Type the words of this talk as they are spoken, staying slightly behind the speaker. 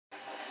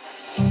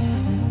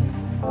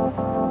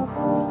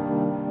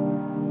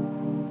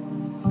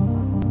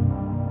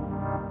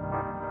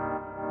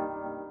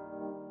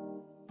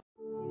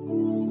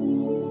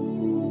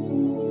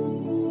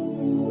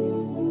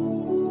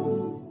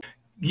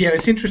Yeah,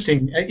 it's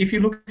interesting. If you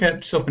look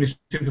at self-managed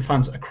super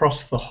funds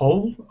across the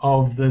whole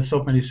of the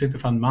self-managed super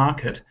fund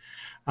market,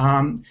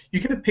 you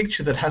get a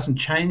picture that hasn't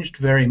changed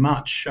very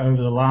much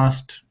over the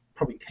last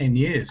probably 10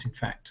 years, in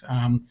fact.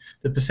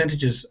 The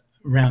percentages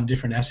around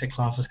different asset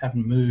classes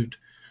haven't moved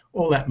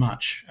all that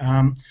much.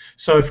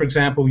 So, for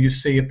example, you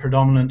see a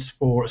predominance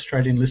for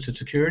Australian listed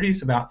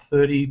securities, about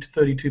 30 to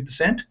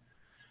 32%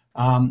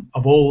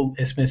 of all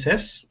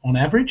SMSFs on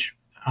average.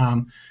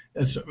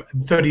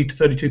 30 to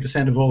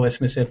 32% of all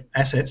SMSF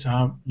assets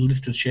are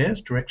listed shares,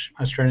 direct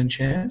Australian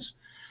shares.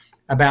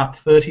 About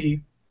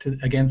 30 to,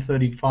 again,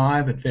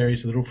 35, it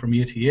varies a little from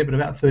year to year, but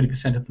about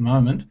 30% at the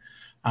moment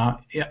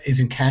is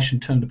in cash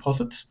and term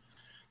deposits.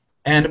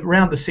 And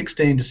around the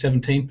 16 to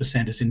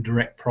 17% is in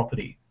direct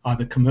property,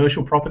 either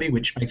commercial property,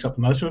 which makes up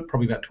the most of it,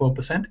 probably about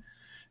 12%,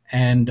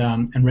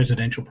 and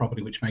residential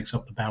property, which makes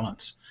up the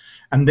balance.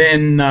 And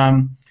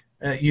then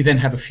you then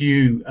have a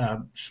few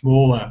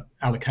smaller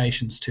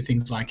allocations to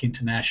things like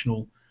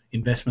international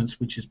investments,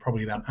 which is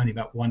probably only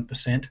about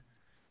 1%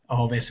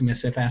 of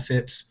SMSF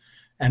assets,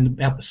 and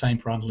about the same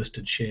for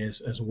unlisted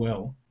shares as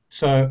well.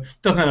 So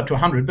it doesn't add up to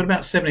 100, but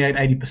about 78,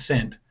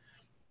 80%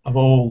 of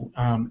all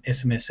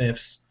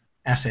SMSF's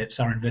assets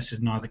are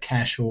invested in either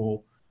cash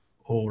or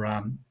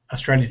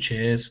Australian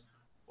shares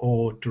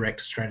or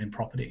direct Australian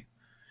property.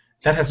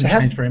 That hasn't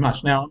changed very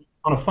much. Now,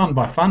 on a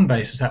fund-by-fund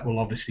basis, that will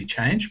obviously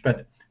change,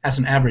 but as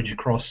an average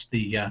across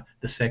the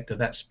sector,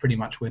 that's pretty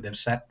much where they've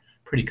sat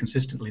pretty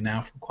consistently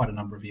now for quite a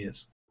number of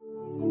years.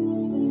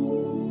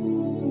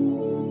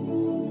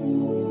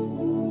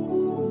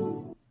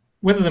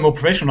 Whether they're more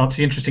professional or not is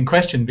the interesting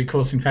question,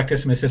 because in fact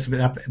SMSFs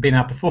have been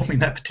outperforming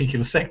that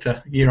particular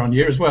sector year on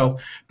year as well.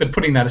 But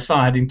putting that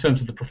aside, in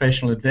terms of the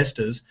professional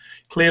investors,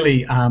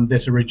 clearly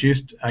there's a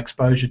reduced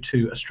exposure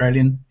to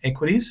Australian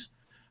equities.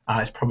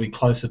 It's probably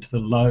closer to the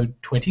low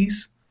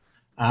 20s,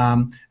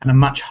 and a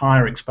much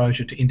higher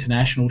exposure to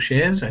international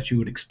shares, as you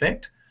would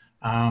expect.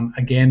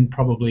 Again,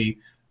 probably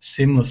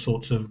similar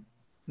sorts of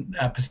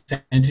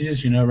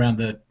percentages, around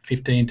the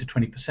 15 to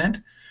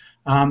 20%.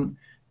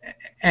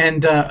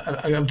 And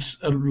a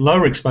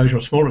lower exposure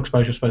or smaller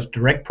exposure, I suppose,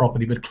 direct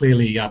property, but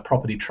clearly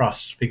property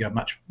trusts figure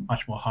much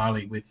more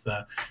highly with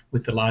the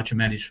larger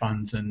managed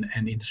funds and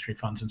industry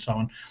funds and so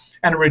on,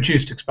 and a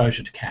reduced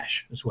exposure to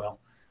cash as well.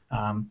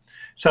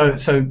 So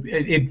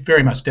it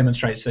very much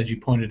demonstrates, as you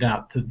pointed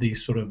out, the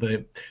sort of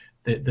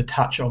the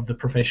touch of the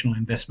professional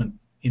investment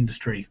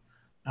industry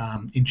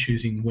in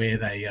choosing where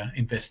they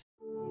invest.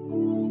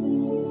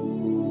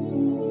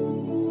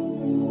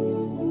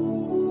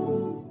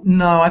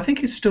 No, I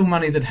think it's still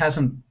money that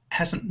hasn't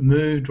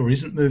moved or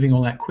isn't moving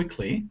all that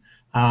quickly.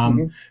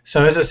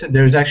 So as I said,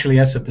 there is actually,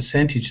 as a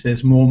percentage,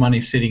 there's more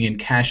money sitting in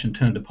cash and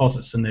term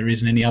deposits than there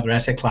is in any other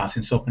asset class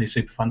in self-managed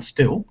super funds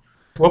still.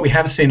 What we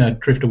have seen a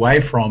drift away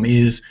from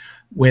is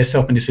where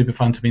self-managed super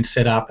funds have been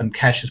set up and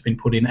cash has been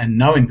put in and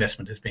no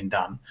investment has been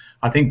done.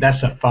 I think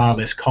that's a far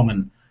less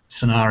common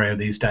scenario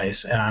these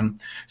days.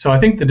 So I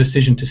think the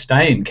decision to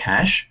stay in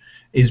cash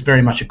is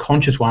very much a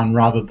conscious one,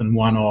 rather than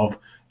one of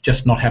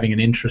just not having an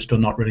interest or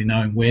not really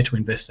knowing where to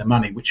invest their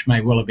money, which may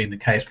well have been the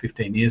case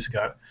 15 years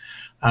ago.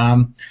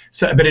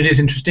 But it is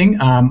interesting.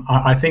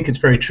 I think it's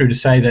very true to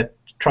say that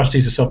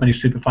trustees of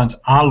self-managed super funds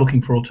are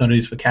looking for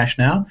alternatives for cash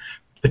now,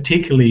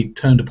 particularly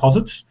term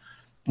deposits.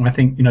 And I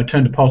think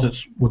term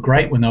deposits were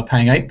great when they were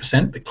paying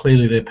 8%, but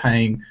clearly they're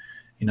paying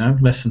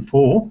less than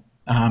 4%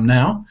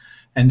 now,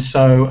 and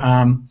so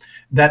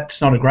that's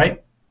not a great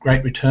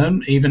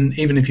return. Even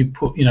if you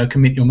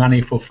commit your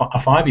money for a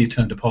 5-year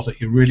term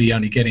deposit, you're really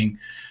only getting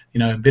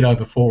a bit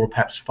over 4 or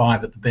perhaps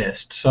 5 at the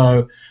best.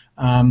 So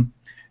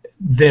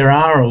there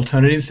are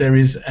alternatives. There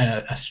is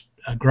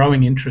a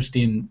growing interest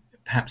in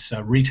perhaps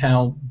a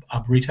retail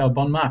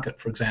bond market,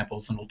 for example,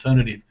 as an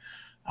alternative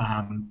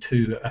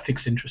to a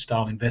fixed interest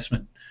style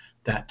investment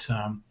that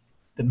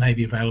may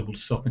be available to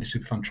self-managed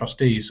super fund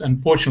trustees.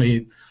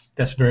 Unfortunately,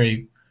 that's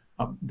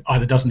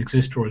either doesn't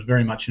exist or is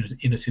very much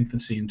in its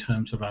infancy in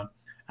terms of an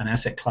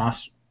asset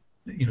class,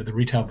 the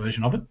retail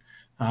version of it.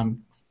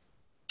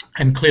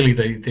 And clearly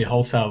the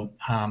wholesale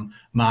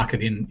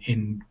market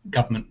in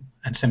government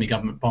and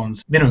semi-government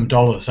bonds, minimum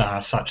dollars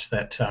are such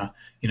that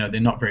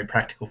they're not very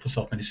practical for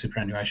self-managed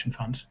superannuation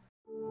funds.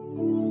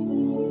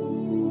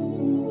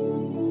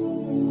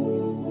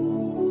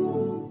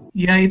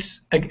 Yeah,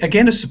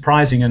 it's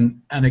surprising,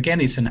 and again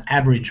it's an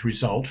average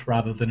result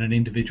rather than an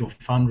individual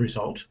fund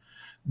result.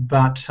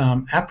 But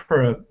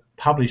APRA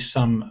published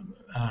some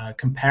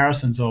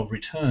comparisons of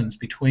returns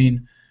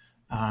between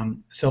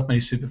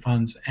self-managed super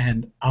funds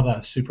and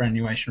other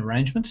superannuation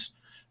arrangements.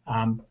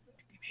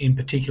 In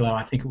particular,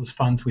 I think it was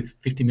funds with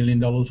 $50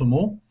 million or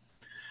more.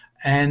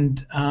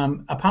 And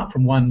apart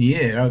from 1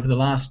 year, over the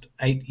last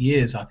 8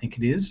 years, I think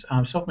it is,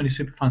 self-managed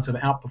super funds have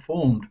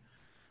outperformed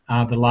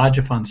the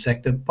larger fund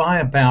sector by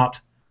about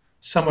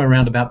somewhere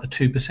around about the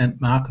 2%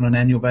 mark on an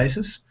annual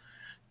basis.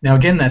 Now,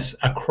 again, that's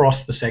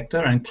across the sector,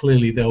 and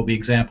clearly there will be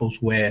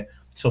examples where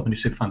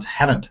self-managed super funds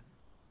haven't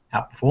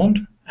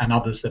outperformed and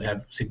others that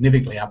have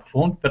significantly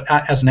outperformed. But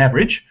as an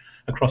average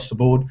across the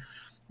board,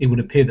 it would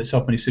appear that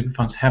self-managed super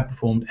funds have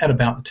performed at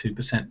about the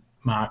 2%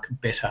 mark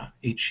better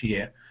each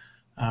year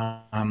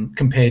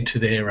compared to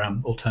their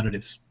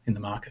alternatives in the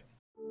market.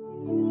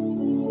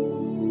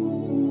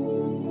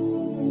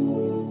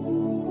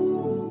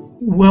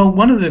 Well,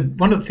 one of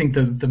the things,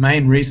 the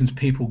main reasons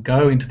people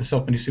go into the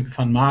self-managed super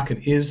fund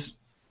market is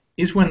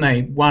when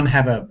they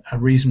have a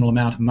reasonable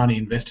amount of money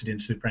invested in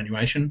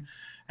superannuation,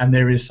 and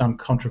there is some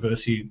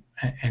controversy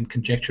and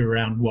conjecture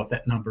around what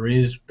that number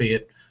is, be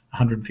it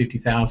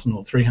 150,000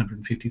 or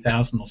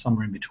 350,000 or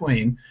somewhere in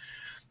between.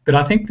 But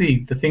I think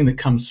the thing that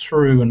comes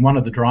through, and one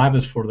of the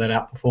drivers for that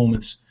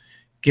outperformance,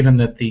 given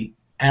that the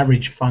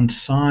average fund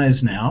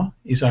size now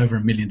is over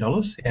 $1 million,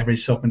 the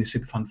average self-managed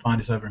super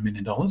fund is over $1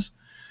 million.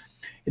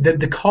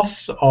 The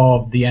costs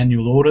of the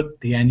annual audit,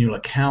 the annual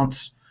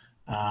accounts,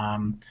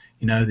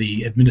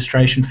 the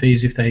administration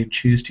fees if they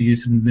choose to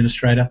use an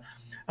administrator,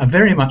 are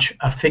very much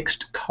a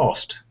fixed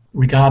cost,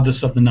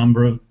 regardless of the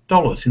number of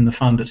dollars in the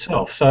fund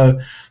itself. So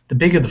the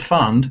bigger the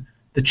fund,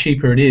 the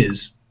cheaper it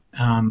is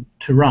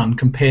to run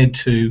compared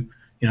to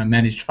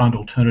managed fund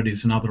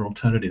alternatives and other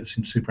alternatives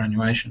in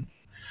superannuation.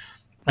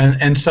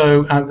 And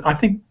so I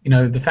think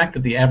the fact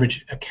that the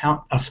average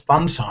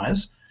fund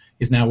size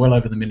is now well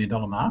over the $1 million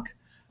mark,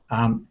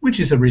 which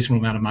is a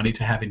reasonable amount of money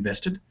to have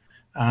invested,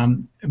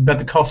 but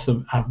the costs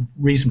are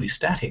reasonably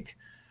static,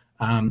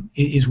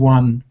 is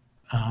one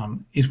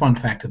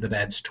factor that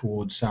adds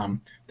towards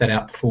that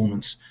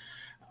outperformance.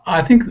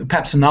 I think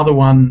perhaps another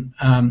one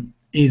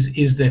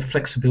is their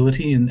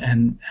flexibility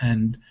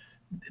and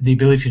the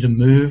ability to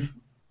move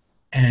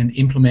and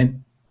implement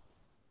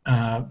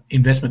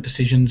investment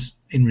decisions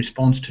in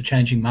response to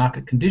changing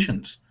market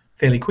conditions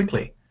fairly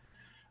quickly.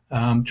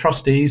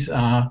 Trustees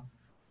are,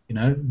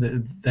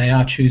 they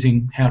are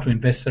choosing how to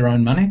invest their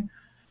own money.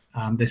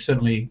 They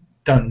certainly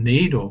don't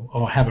need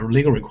or have a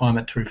legal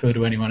requirement to refer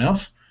to anyone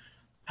else,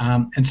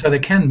 and so they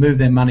can move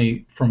their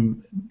money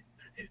from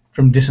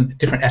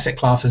different asset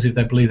classes if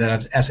they believe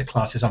that asset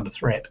class is under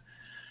threat.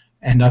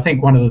 And I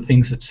think one of the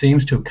things that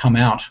seems to have come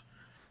out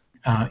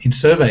in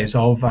surveys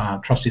of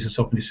trustees of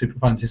self-managed super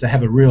funds is they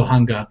have a real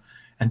hunger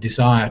and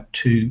desire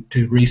to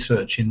do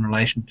research in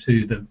relation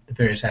to the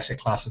various asset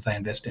classes they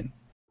invest in.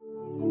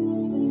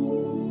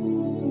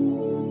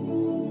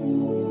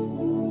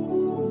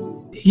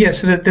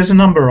 Yes, so there's a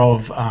number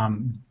of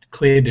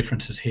clear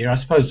differences here. I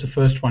suppose the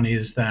first one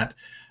is that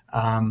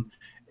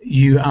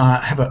you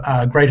have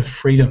a greater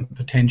freedom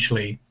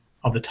potentially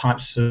of the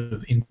types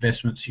of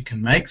investments you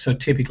can make. So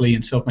typically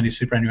in self-managed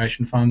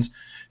superannuation funds,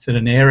 it's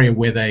an area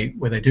where they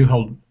do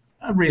hold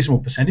a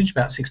reasonable percentage,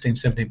 about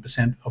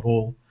 16-17% of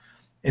all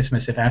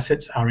SMSF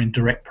assets are in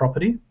direct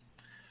property,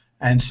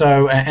 and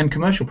so and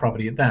commercial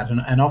property at that,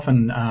 and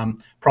often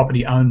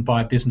property owned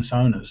by business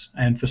owners.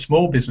 And for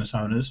small business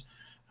owners,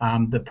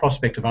 the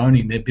prospect of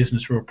owning their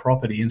business real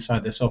property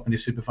inside their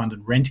self-managed super fund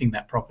and renting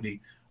that property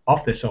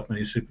off their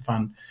self-managed super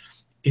fund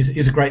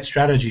is a great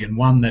strategy, and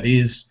one that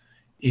is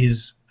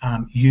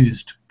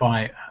used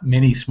by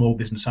many small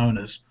business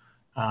owners,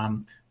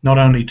 not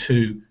only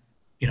to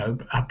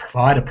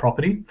provide a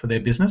property for their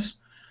business,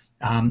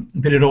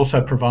 but it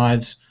also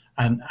provides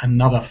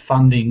another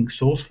funding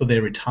source for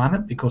their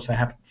retirement because they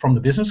have from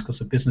the business, because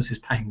the business is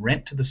paying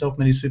rent to the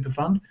self-managed super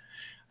fund,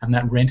 and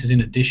that rent is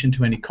in addition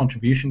to any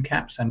contribution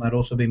caps they might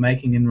also be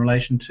making in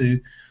relation to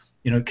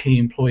key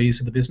employees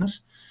of the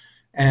business,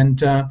 and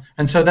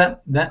so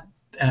that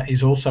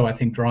is also, I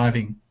think,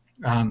 driving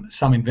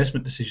some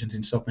investment decisions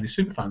in self-managed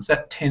super funds.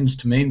 That tends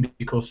to mean,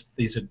 because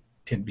these tend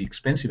to be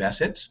expensive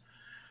assets,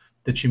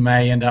 that you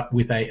may end up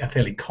with a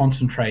fairly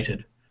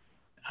concentrated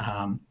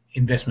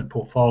investment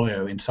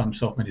portfolio in some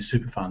self-managed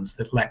super funds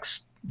that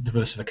lacks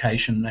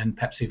diversification and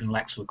perhaps even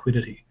lacks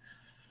liquidity.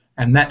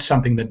 And that's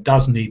something that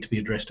does need to be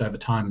addressed over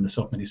time in the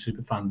self-managed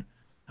super fund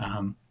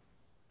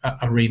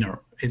arena.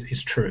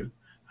 It's true.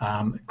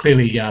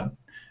 Clearly, a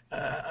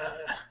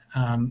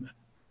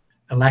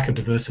lack of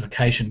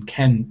diversification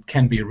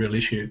can be a real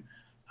issue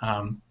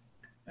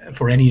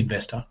for any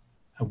investor,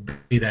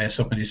 be they a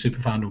self-managed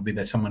super fund or be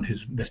they someone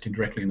who's investing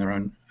directly in their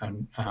own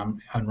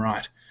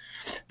right.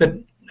 But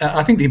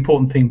I think the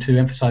important thing to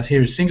emphasize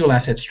here is single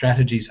asset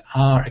strategies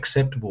are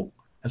acceptable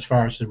as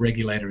far as the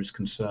regulator is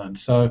concerned.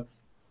 So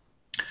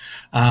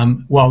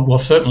while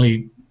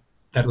certainly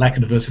that lack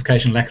of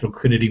diversification, lack of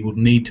liquidity will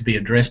need to be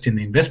addressed in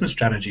the investment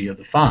strategy of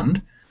the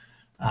fund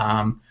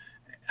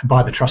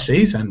by the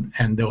trustees, and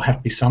there'll have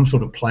to be some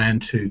sort of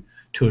plan to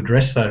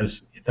address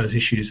those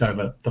issues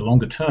over the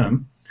longer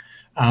term.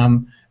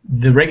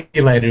 The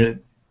regulator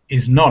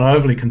is not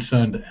overly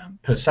concerned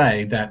per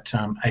se that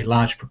a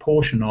large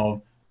proportion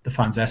of the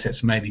fund's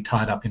assets may be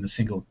tied up in a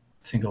single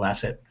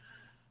asset,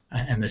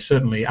 and they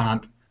certainly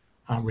aren't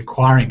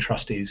requiring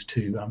trustees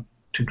to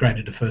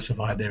greatly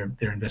diversify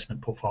their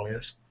investment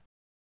portfolios.